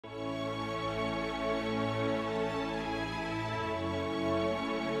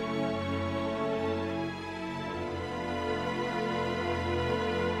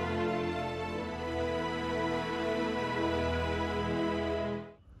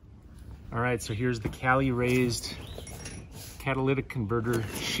All right, so here's the Cali raised catalytic converter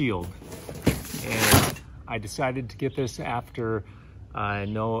shield. And I decided to get this after I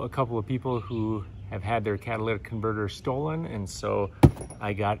know a couple of people who have had their catalytic converter stolen, and so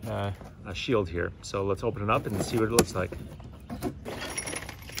I got a shield here. So let's open it up and see what it looks like.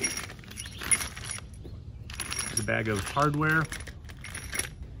 There's a bag of hardware,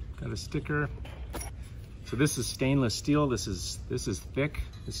 got a sticker. So this is stainless steel. This is thick.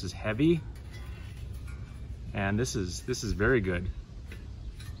 This is heavy, and this is very good.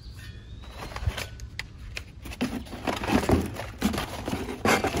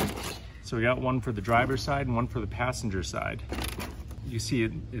 So we got one for the driver's side and one for the passenger side. You see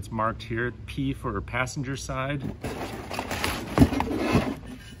it's marked here, P for passenger side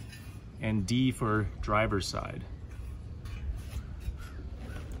and D for driver's side.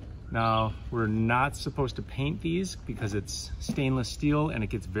 Now, we're not supposed to paint these because it's stainless steel and it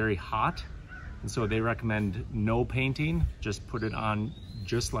gets very hot. And so they recommend no painting, just put it on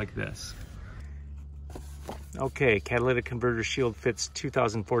just like this. Okay, catalytic converter shield fits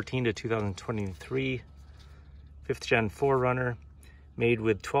 2014 to 2023, 5th gen 4Runner, made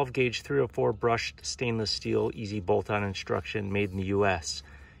with 12 gauge 304 brushed stainless steel, easy bolt-on instruction, made in the US.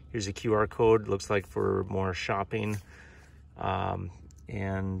 Here's a QR code, looks like for more shopping.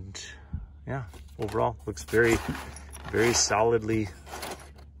 And yeah, overall looks very, very solidly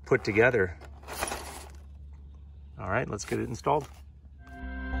put together. All right, let's get it installed.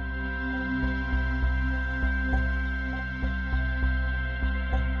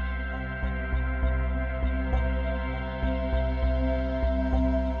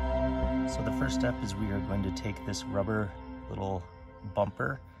 So the first step is we are going to take this rubber little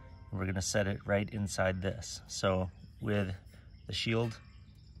bumper and we're going to set it right inside this. So with the shield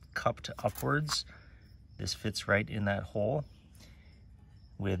cupped upwards, this fits right in that hole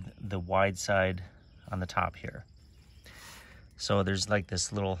with the wide side on the top here. So there's like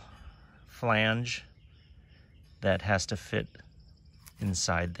this little flange that has to fit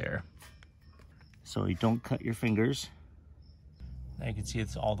inside there. So you don't cut your fingers. Now you can see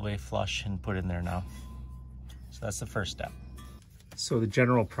it's all the way flush and put in there now. So that's the first step. So the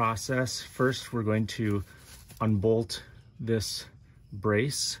general process, first we're going to unbolt this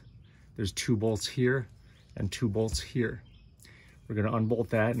brace. There's 2 bolts here and 2 bolts here. We're going to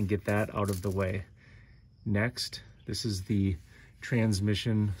unbolt that and get that out of the way. Next, this is the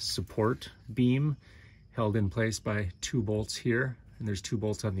transmission support beam held in place by 2 bolts here, and there's 2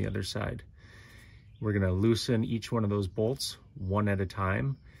 bolts on the other side. We're going to loosen each one of those bolts one at a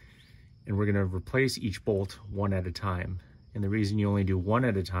time, and we're going to replace each bolt one at a time. And the reason you only do one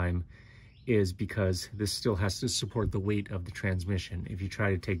at a time is because this still has to support the weight of the transmission. If you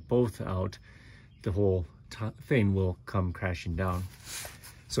try to take both out, the whole thing will come crashing down.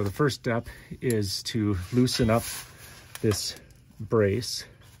 So the first step is to loosen up this brace.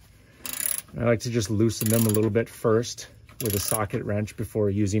 I like to just loosen them a little bit first with a socket wrench before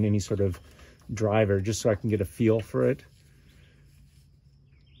using any sort of driver, just so I can get a feel for it.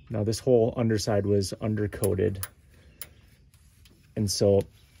 Now this whole underside was undercoated, and so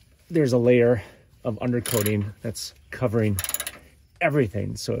there's a layer of undercoating that's covering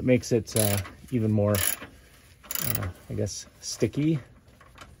everything, so it makes it even more, I guess, sticky.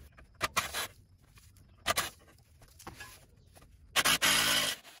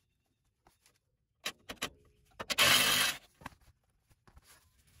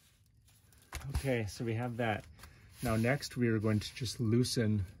 Okay, so we have that. Now next we are going to just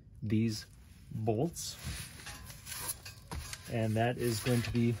loosen these bolts, and that is going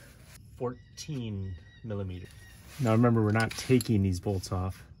to be 14 millimeters. Now remember, we're not taking these bolts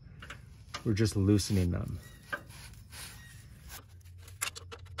off, we're just loosening them.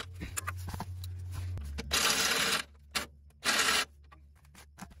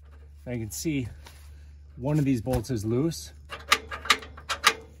 Now you can see one of these bolts is loose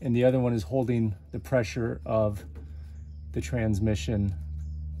and the other one is holding the pressure of the transmission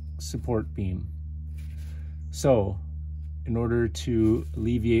support beam. So in order to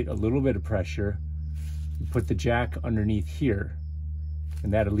alleviate a little bit of pressure, you put the jack underneath here,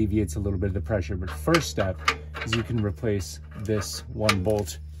 and that alleviates a little bit of the pressure. But first step is you can replace this one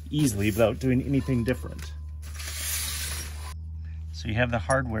bolt easily without doing anything different. So you have the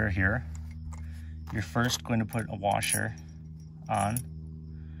hardware here. You're first going to put a washer on,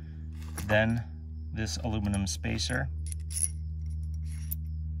 then this aluminum spacer.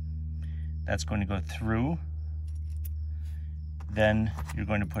 That's going to go through. Then you're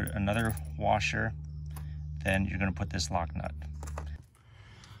going to put another washer. Then you're going to put this lock nut.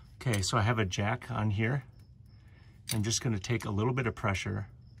 Okay, so I have a jack on here. I'm just going to take a little bit of pressure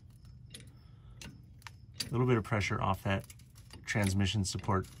a little bit of pressure off that transmission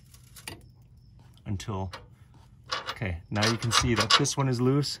support until, okay, now you can see that this one is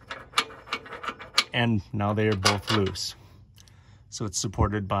loose and now they are both loose. So it's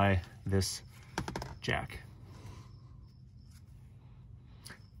supported by this jack.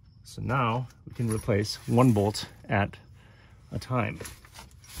 So now we can replace one bolt at a time.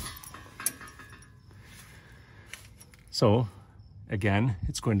 So again,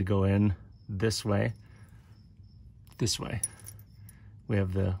 it's going to go in this way, this way. We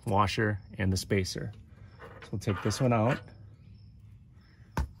have the washer and the spacer. So we'll take this one out,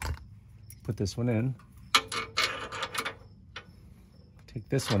 put this one in, take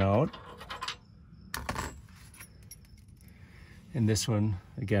this one out, and this one,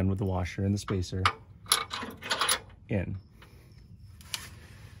 again with the washer and the spacer, in.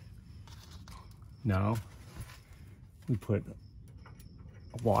 Now we put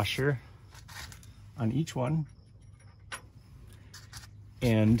a washer on each one,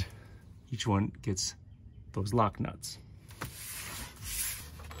 and each one gets those lock nuts.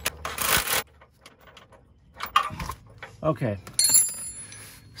 Okay,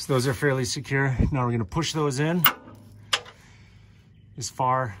 so those are fairly secure. Now we're gonna push those in as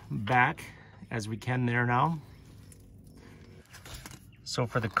far back as we can there now. So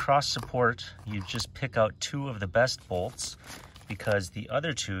for the cross support, you just pick out 2 of the best bolts, because the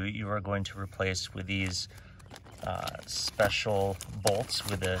other 2 you are going to replace with these special bolts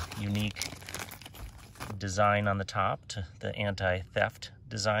with a unique design on the top, the anti-theft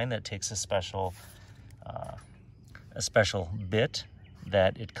design that takes a special bit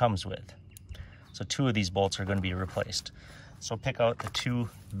that it comes with. So 2 of these bolts are going to be replaced. So pick out the 2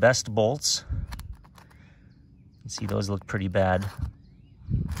 best bolts. You see those look pretty bad.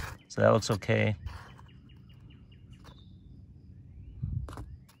 So that looks okay.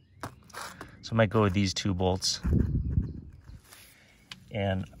 So I might go with these 2 bolts.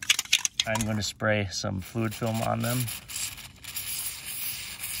 And I'm going to spray some fluid film on them.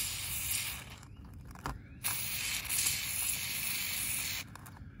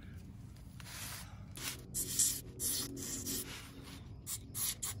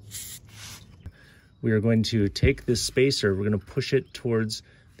 We are going to take this spacer, we're going to push it towards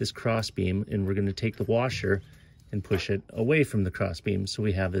this cross beam, and we're going to take the washer and push it away from the cross beam. So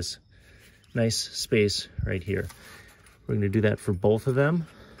we have this nice space right here. We're going to do that for both of them.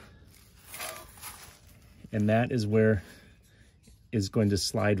 And that is where is going to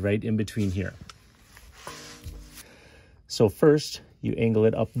slide right in between here. So first, you angle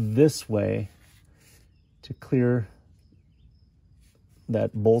it up this way to clear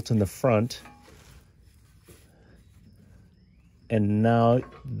that bolt in the front. And now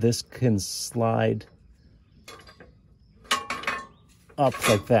this can slide up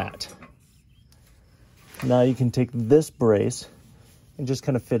like that. Now you can take this brace and just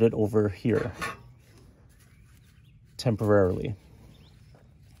kind of fit it over here temporarily.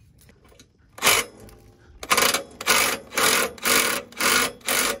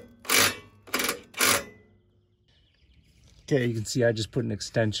 Okay, you can see I just put an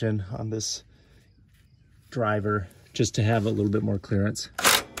extension on this driver just to have a little bit more clearance.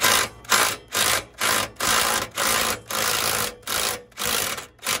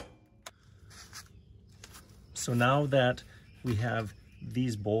 So now that we have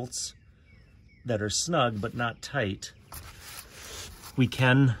these bolts that are snug but not tight, we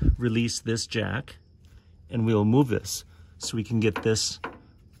can release this jack and we'll move this so we can get this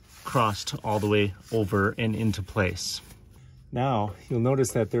crossed all the way over and into place. Now you'll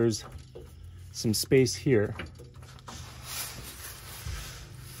notice that there's some space here.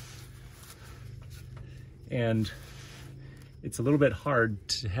 And it's a little bit hard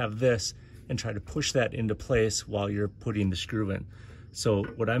to have this and try to push that into place while you're putting the screw in. So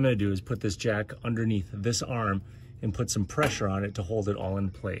what I'm going to do is put this jack underneath this arm and put some pressure on it to hold it all in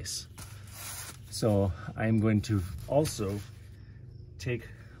place. So I'm going to also take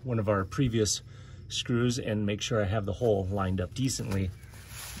one of our previous screws and make sure I have the hole lined up decently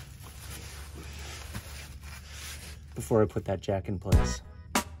before I put that jack in place.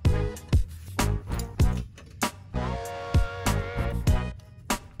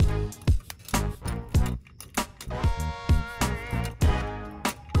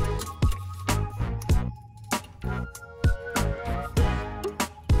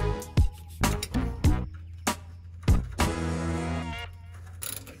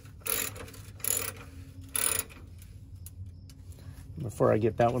 Before I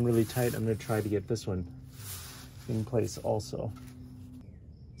get that one really tight, I'm going to try to get this one in place also.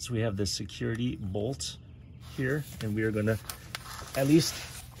 So we have this security bolt here, and we are going to at least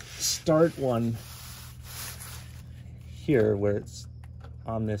start one here where it's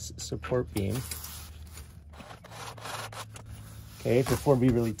on this support beam. Okay, before we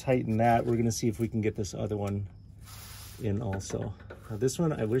really tighten that, we're gonna see if we can get this other one in also. Now this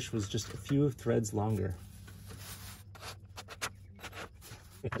one I wish was just a few threads longer.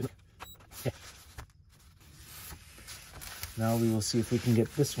 Now we will see if we can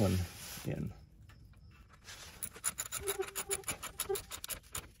get this one in.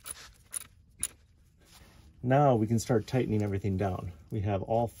 Now we can start tightening everything down. We have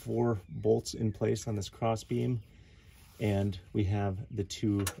all 4 bolts in place on this cross beam, and we have the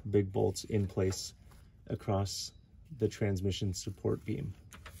 2 big bolts in place across the transmission support beam.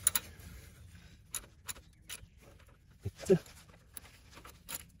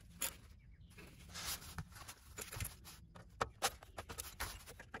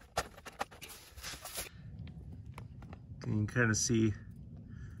 And you can kind of see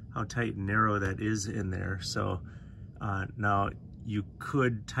how tight and narrow that is in there. So now you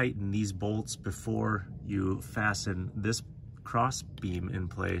could tighten these bolts before you fasten this cross beam in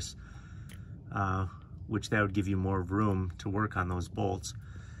place, which that would give you more room to work on those bolts.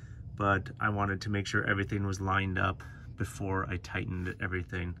 But I wanted to make sure everything was lined up before I tightened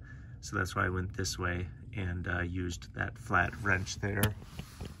everything. So that's why I went this way and used that flat wrench there.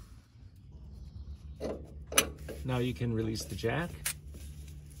 Now you can release the jack.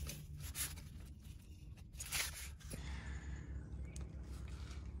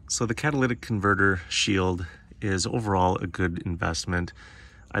 So the catalytic converter shield is overall a good investment.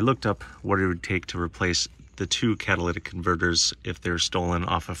 I looked up what it would take to replace the 2 catalytic converters if they're stolen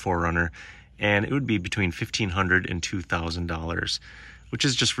off a 4Runner, and it would be between $1,500 and $2,000, which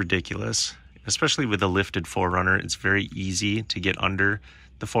is just ridiculous. Especially with a lifted 4Runner, it's very easy to get under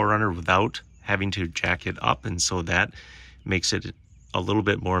the 4Runner without having to jack it up, and so that makes it a little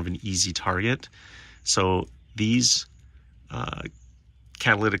bit more of an easy target. So these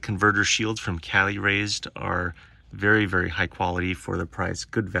catalytic converter shields from Cali raised are very, very high quality for the price,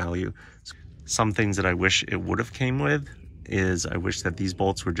 good value. Some things that I wish it would have came with is I wish that these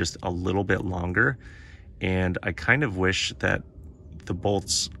bolts were just a little bit longer, and I kind of wish that the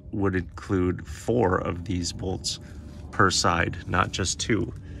bolts would include 4 of these bolts per side, not just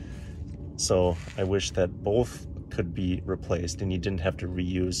 2. So I wish that both could be replaced and you didn't have to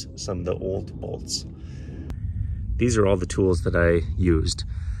reuse some of the old bolts. These are all the tools that I used.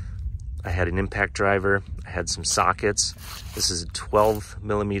 I had an impact driver, I had some sockets. This is a 12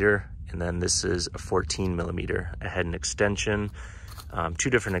 millimeter, and then this is a 14 millimeter. I had an extension, 2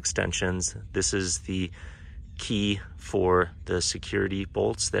 different extensions. This is the key for the security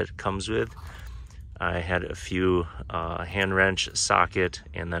bolts that it comes with. I had a few hand wrench, socket,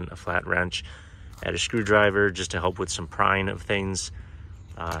 and then a flat wrench. I had a screwdriver just to help with some prying of things,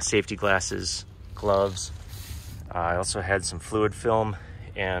 safety glasses, gloves. I also had some fluid film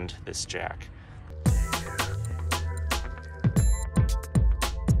and this jack.